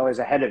you. It's always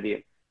ahead of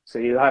you. So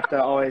you have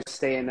to always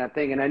stay in that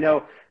thing. And I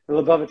know the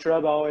Lubavitch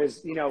Rebbe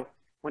always, you know,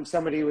 when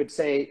somebody would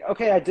say,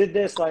 okay, I did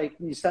this, like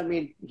you sent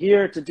me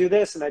here to do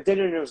this and I did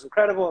it and it was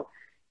incredible.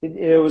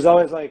 It was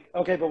always like,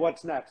 okay, but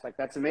what's next? Like,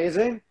 that's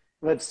amazing.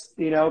 Let's,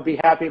 you know, be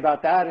happy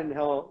about that. And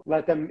he'll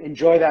let them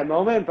enjoy that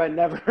moment, but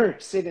never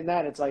sit in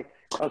that. It's like,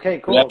 okay,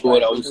 cool. That's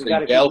what I was saying.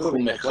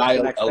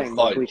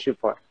 𝙀𝙀𝙀𝙀𝙀 we shoot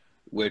for?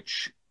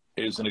 Which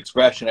is an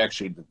expression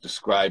actually that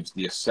describes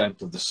the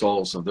ascent of the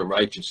souls of the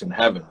righteous in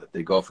heaven, that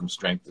they go from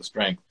strength to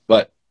strength.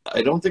 But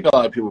I don't think a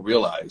lot of people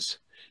realize,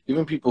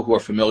 even people who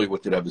are familiar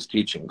with the Rebbe's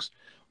teachings,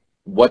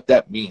 what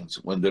that means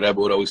when the Rebbe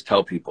would always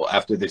tell people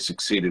after they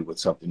succeeded with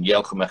something,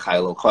 go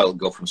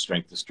from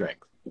strength to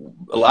strength.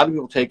 A lot of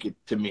people take it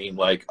to mean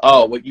like,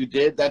 oh, what you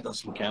did, that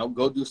doesn't count.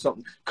 Go do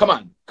something. Come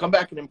on, come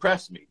back and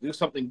impress me. Do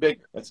something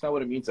bigger. That's not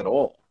what it means at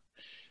all.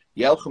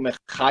 Go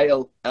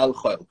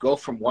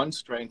from one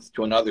strength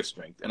to another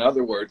strength. In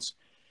other words,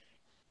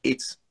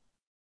 it's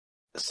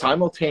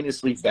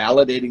simultaneously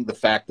validating the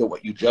fact that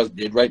what you just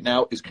did right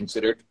now is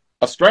considered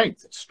a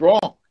strength. It's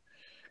strong.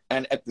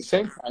 And at the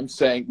same time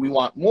saying we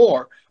want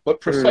more, but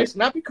precisely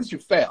not because you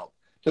failed.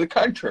 To the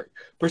contrary,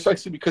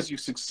 precisely because you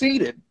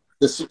succeeded.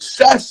 The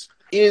success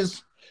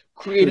is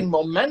creating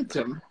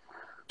momentum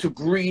to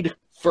breed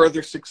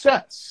further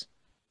success.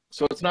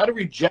 So it's not a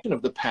rejection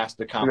of the past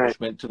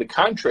accomplishment. To the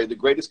contrary, the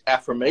greatest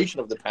affirmation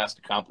of the past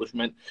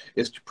accomplishment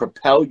is to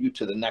propel you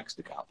to the next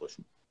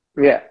accomplishment.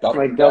 Yeah,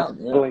 like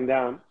doubling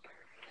down.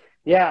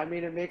 Yeah, I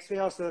mean, it makes me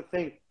also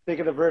think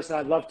of the verse, and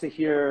I'd love to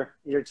hear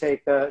your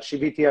take. The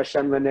Shiviti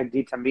Hashem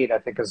lenegdi tamid, I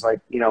think, is like,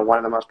 you know, one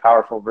of the most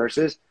powerful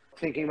verses.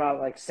 Thinking about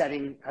like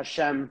setting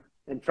Hashem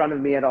in front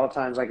of me at all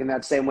times, like in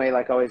that same way,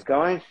 like always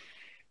going.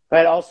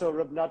 But also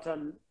Reb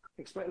Natan,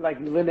 like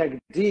lenegdi,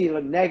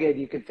 leneged,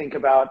 you could think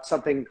about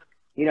something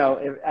you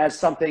know, as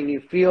something you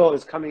feel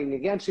is coming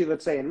against you,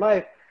 let's say in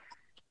life,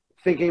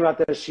 thinking about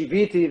the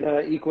shiviti,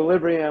 the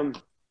equilibrium,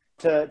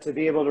 to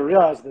be able to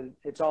realize that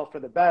it's all for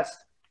the best,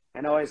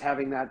 and always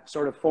having that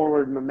sort of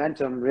forward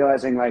momentum,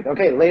 realizing like,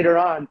 okay, later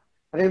on,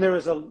 I think there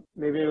was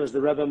maybe it was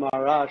the Rebbe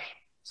Maharash,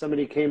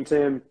 somebody came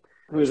to him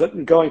who was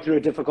going through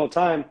a difficult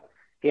time.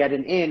 He had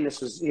an inn,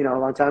 this was, you know, a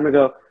long time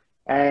ago,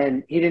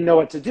 and he didn't know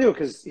what to do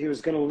because he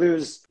was going to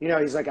lose, you know,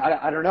 he's like,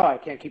 I don't know, I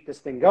can't keep this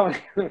thing going.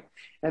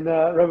 And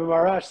the Rebbe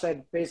Maharash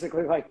said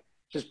basically like,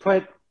 just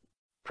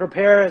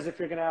prepare as if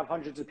you're going to have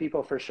hundreds of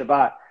people for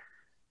Shabbat,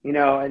 you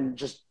know, and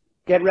just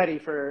get ready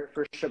for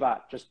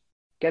Shabbat. Just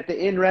get the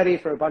inn ready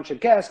for a bunch of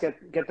guests,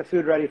 get the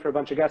food ready for a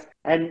bunch of guests.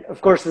 And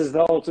of course, this is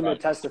the ultimate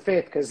test of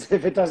faith, because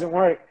if it doesn't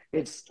work,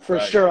 it's for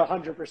sure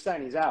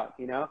 100% he's out,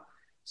 you know?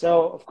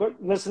 So of course,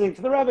 listening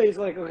to the Rebbe, he's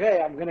like,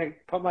 okay, I'm going to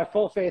put my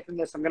full faith in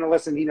this. I'm going to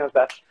listen. He knows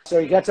best. So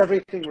he gets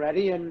everything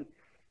ready. And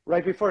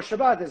right before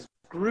Shabbat, this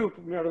group,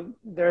 you know,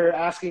 they're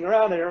asking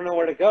around. They don't know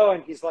where to go.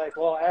 And he's like,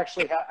 well,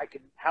 actually, I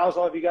can house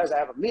all of you guys. I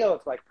have a meal.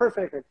 It's like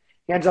perfect. And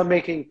he ends up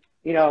making,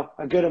 you know,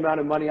 a good amount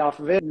of money off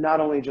of it,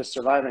 not only just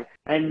surviving.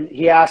 And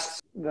he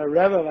asks the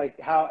Rebbe, like,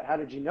 how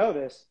did you know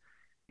this?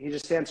 He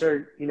just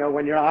answered, you know,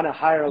 when you're on a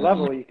higher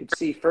level, you could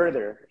see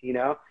further, you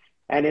know?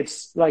 And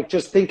it's like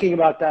just thinking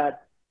about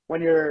that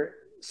when you're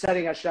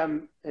setting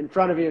Hashem in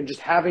front of you and just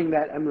having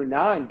that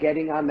emunah and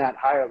getting on that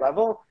higher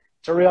level,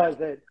 to realize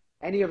that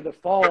any of the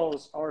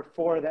falls are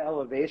for the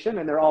elevation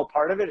and they're all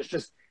part of it.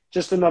 It's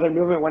just another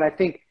movement. When I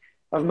think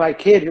of my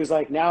kid, who's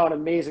like now an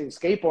amazing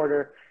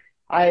skateboarder,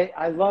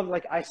 I love,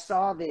 like, I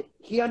saw that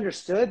he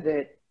understood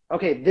that,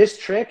 okay, this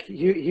trick,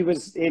 he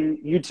was in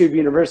YouTube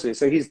University,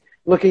 so he's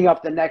looking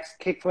up the next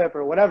kickflip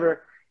or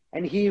whatever,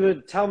 and he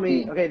would tell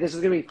me, okay, this is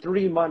going to be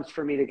 3 months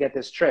for me to get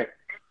this trick.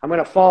 I'm going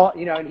to fall,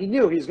 you know, and he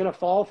knew he was going to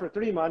fall for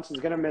 3 months.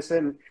 He's going to miss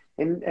it.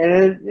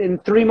 In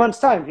 3 months'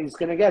 time, he's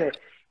going to get it.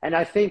 And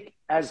I think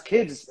as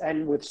kids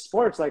and with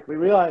sports, like, we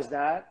realize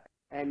that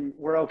and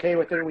we're okay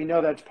with it. And we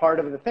know that's part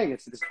of the thing.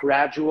 It's this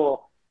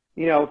gradual,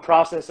 you know,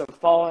 process of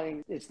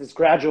falling. It's this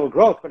gradual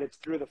growth, but it's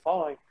through the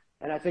falling.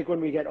 And I think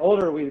when we get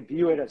older, we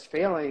view it as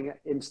failing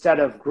instead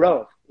of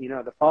growth, you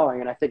know, the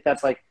falling. And I think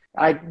that's like,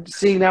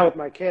 seeing that with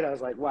my kid, I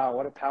was like, wow,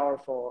 what a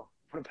powerful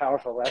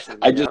lesson.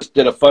 I just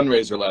did a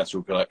fundraiser last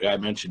week, like I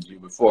mentioned to you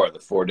before, the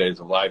 4 days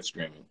of live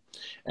streaming,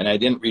 and I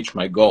didn't reach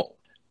my goal.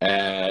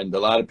 And a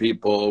lot of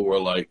people were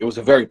like, it was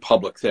a very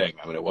public thing.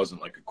 I mean, it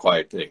wasn't like a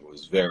quiet thing. It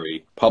was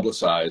very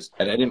publicized,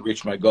 and I didn't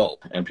reach my goal.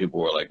 And people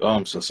were like, oh,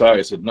 I'm so sorry.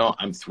 I said, no,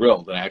 I'm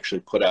thrilled. And I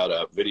actually put out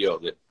a video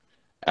that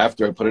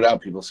after I put it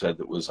out, people said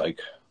that was like,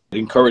 it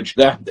encouraged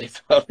them. They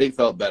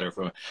felt better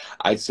from it.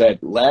 I said,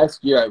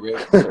 last year I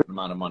raised a certain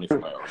amount of money for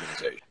my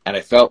organization, and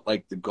I felt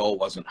like the goal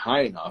wasn't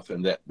high enough,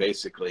 and that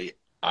basically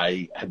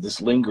I had this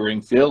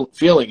lingering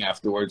feeling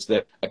afterwards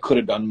that I could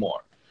have done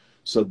more.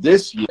 So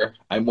this year,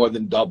 I more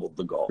than doubled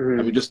the goal.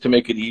 I mean, just to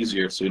make it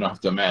easier so you don't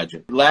have to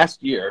imagine.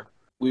 Last year,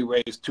 we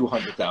raised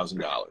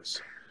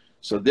 $200,000.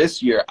 So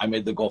this year, I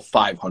made the goal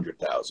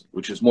 $500,000,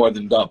 which is more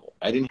than double.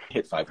 I didn't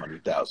hit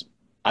 $500,000.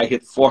 I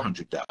hit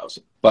 $400,000.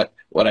 But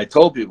what I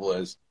told people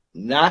is,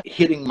 not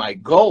hitting my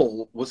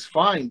goal was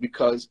fine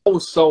because it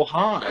was so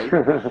high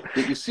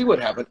that you see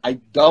what happened. I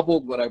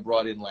doubled what I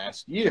brought in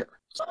last year.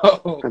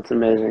 So that's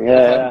amazing.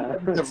 Yeah,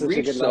 if I had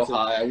reached so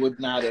high, I would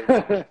not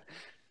have.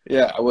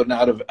 Yeah, I would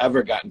not have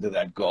ever gotten to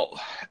that goal.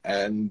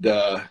 And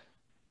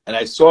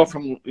I saw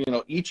from, you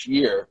know, each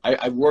year,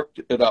 I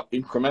worked it up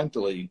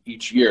incrementally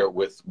each year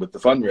with the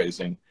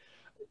fundraising.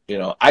 You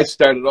know, I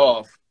started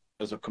off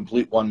as a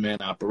complete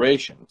one-man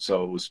operation.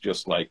 So it was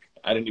just like,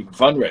 I didn't even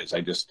fundraise.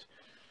 I just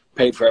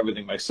paid for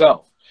everything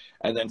myself.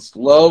 And then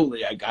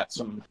slowly I got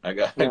some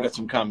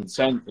common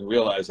sense and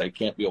realized I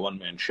can't be a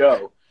one-man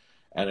show.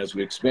 And as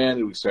we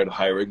expanded, we started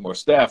hiring more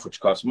staff, which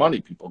costs money.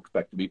 People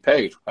expect to be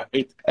paid,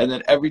 right? And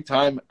then every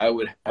time I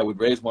would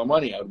raise more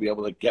money, I would be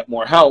able to get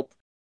more help.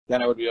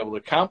 Then I would be able to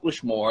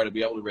accomplish more, to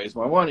be able to raise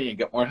more money and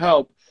get more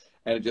help.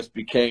 And it just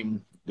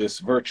became this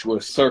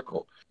virtuous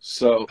circle.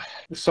 So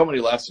there's so many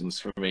lessons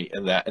for me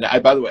in that.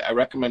 And by the way, I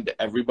recommend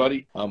to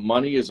everybody,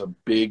 money is a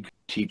big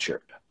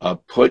teacher.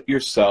 Put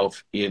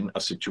yourself in a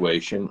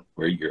situation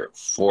where you're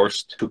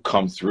forced to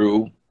come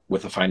through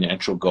with a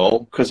financial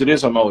goal, because it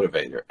is a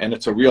motivator, and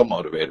it's a real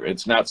motivator.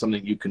 It's not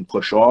something you can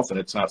push off, and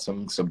it's not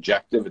something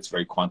subjective. It's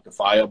very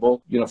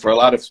quantifiable. You know, for a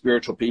lot of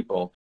spiritual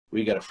people,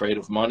 we get afraid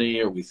of money,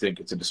 or we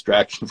think it's a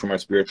distraction from our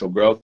spiritual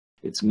growth.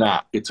 It's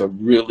not. It's a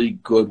really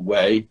good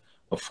way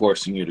of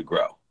forcing you to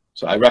grow.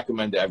 So I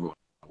recommend to everyone,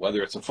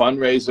 whether it's a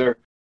fundraiser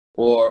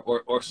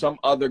or some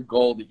other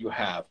goal that you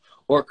have,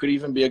 or it could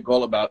even be a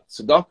goal about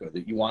tzedakah,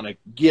 that you want to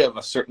give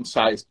a certain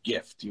sized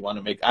gift. You want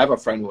to make. I have a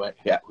friend who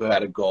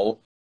had a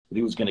goal that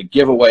he was going to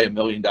give away $1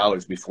 million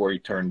before he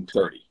turned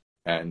 30,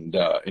 and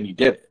he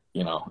did it,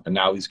 you know, and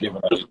now he's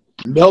given us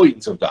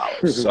millions of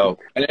dollars. So,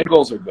 and end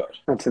goals are good.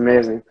 That's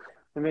amazing.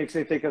 It makes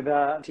me think of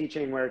the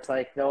teaching where it's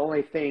like the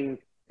only thing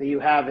that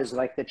you have is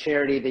like the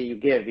charity that you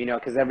give, you know,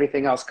 because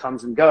everything else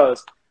comes and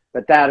goes.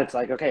 But that, it's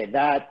like, okay,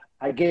 that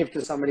I gave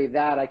to somebody,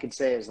 that I could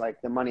say is like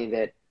the money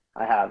that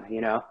I have,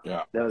 you know,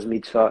 Yeah. that was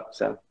mitzvah.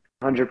 So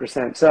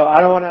 100%. So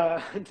I don't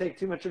want to take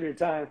too much of your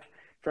time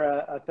for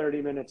a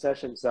 30-minute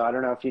session. So I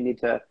don't know if you need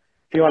to,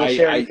 if you want to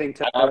share anything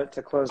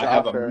to close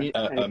off or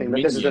anything,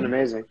 but this has been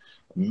amazing.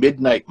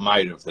 Midnight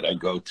Mitzvah that I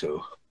go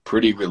to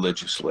pretty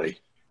religiously,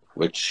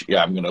 which,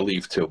 yeah, I'm going to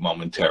leave to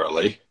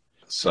momentarily.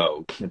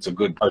 So it's a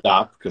good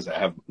stop because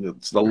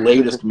it's the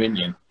latest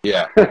minion.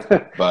 Yeah.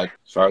 But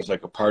as far as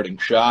like a parting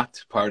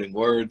shot, parting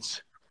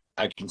words,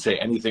 I can say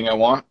anything I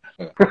want.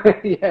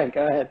 Yeah,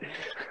 go ahead.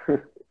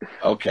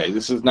 Okay,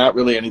 this is not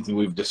really anything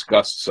we've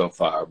discussed so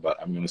far, but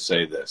I'm going to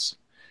say this.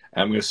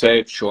 I'm going to say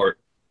it short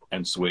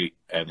and sweet,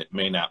 and it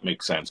may not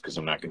make sense because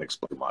I'm not going to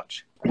explain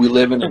much. We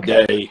live in a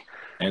day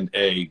and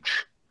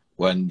age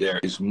when there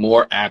is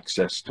more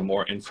access to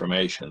more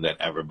information than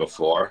ever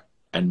before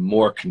and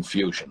more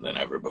confusion than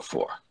ever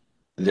before.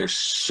 There's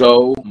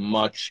so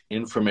much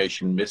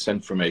information,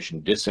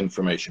 misinformation,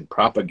 disinformation,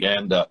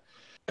 propaganda,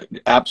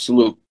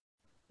 absolute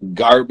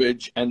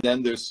garbage, and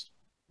then there's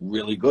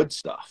really good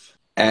stuff.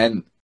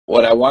 And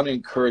what I want to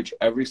encourage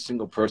every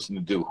single person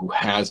to do who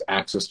has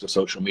access to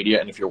social media,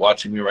 and if you're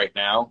watching me right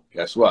now,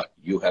 guess what?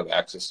 You have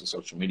access to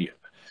social media.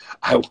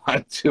 I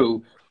want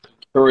to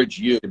encourage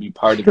you to be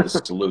part of the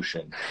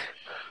solution.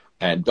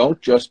 And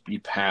don't just be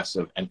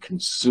passive and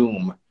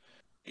consume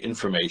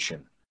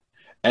information.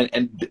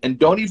 And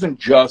don't even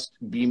just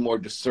be more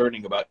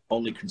discerning about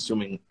only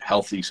consuming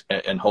healthy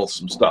and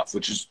wholesome stuff,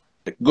 which is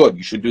good.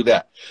 You should do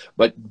that.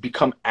 But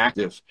become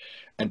active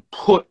and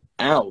put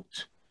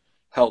out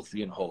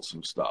healthy and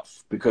wholesome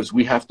stuff, because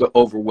we have to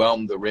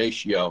overwhelm the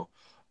ratio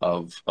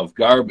of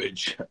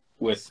garbage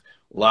with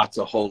lots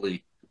of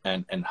holy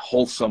and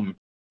wholesome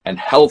and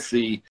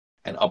healthy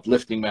and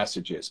uplifting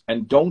messages.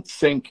 And don't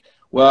think,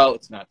 well,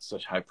 it's not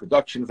such high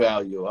production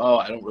value. Oh,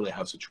 I don't really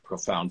have such a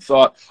profound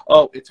thought.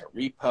 Oh, it's a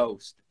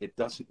repost. It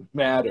doesn't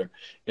matter.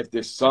 If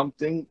there's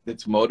something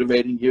that's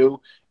motivating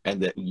you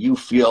and that you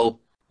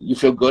feel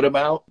good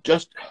about,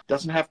 just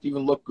doesn't have to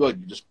even look good.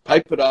 You just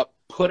pipe it up,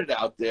 put it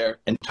out there,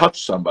 and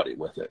touch somebody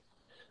with it.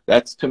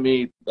 That's, to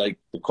me, like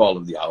the call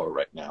of the hour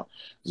right now.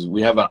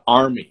 We have an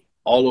army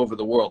all over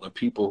the world of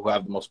people who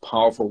have the most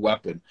powerful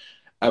weapon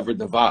ever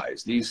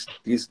devised.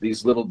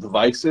 These little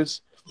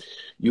devices,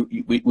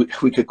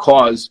 we could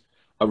cause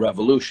a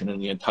revolution in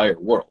the entire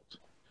world.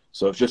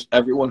 So if just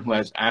everyone who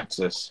has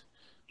access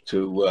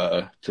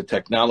to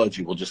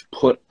technology will just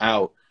put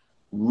out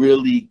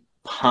really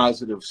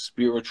positive,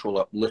 spiritual,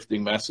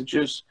 uplifting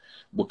messages,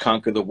 we'll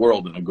conquer the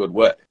world in a good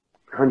way.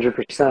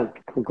 100%.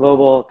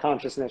 Global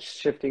consciousness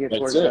shifting it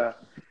towards the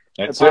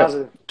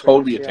positive.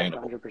 Totally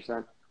attainable.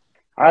 100%.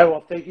 All right.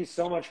 Well, thank you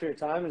so much for your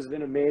time. It's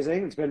been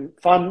amazing. It's been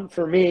fun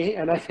for me,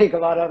 and I think a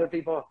lot of other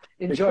people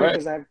enjoy it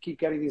because I keep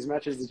getting these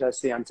messages I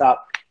see on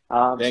top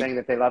saying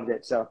that they loved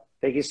it. So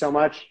thank you so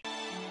much.